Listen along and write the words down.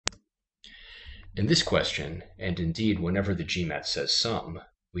In this question, and indeed whenever the GMAT says sum,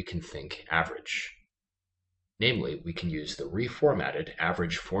 we can think average. Namely, we can use the reformatted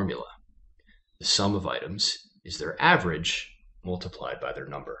average formula. The sum of items is their average multiplied by their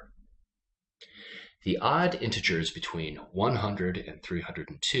number. The odd integers between 100 and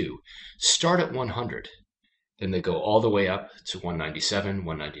 302 start at 100. Then they go all the way up to 197,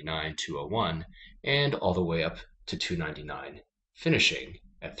 199, 201, and all the way up to 299, finishing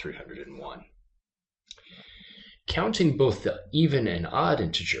at 301. Counting both the even and odd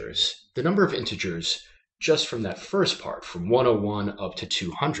integers, the number of integers just from that first part, from 101 up to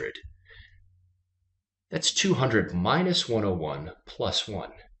 200, that's 200 minus 101 plus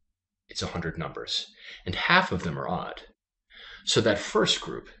 1. It's 100 numbers, and half of them are odd. So that first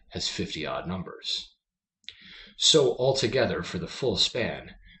group has 50 odd numbers. So altogether, for the full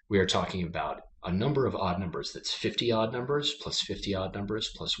span, we are talking about a number of odd numbers that's 50 odd numbers plus 50 odd numbers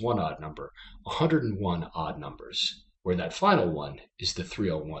plus 1 odd number, 101 odd numbers, where that final one is the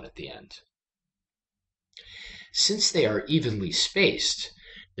 301 at the end. Since they are evenly spaced,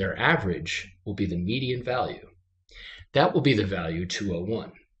 their average will be the median value. That will be the value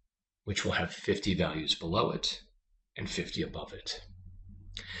 201, which will have 50 values below it and 50 above it.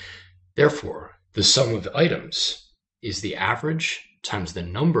 Therefore, the sum of items is the average times the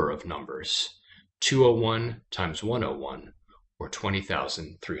number of numbers, 201 times 101, or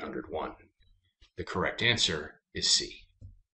 20,301. The correct answer is C.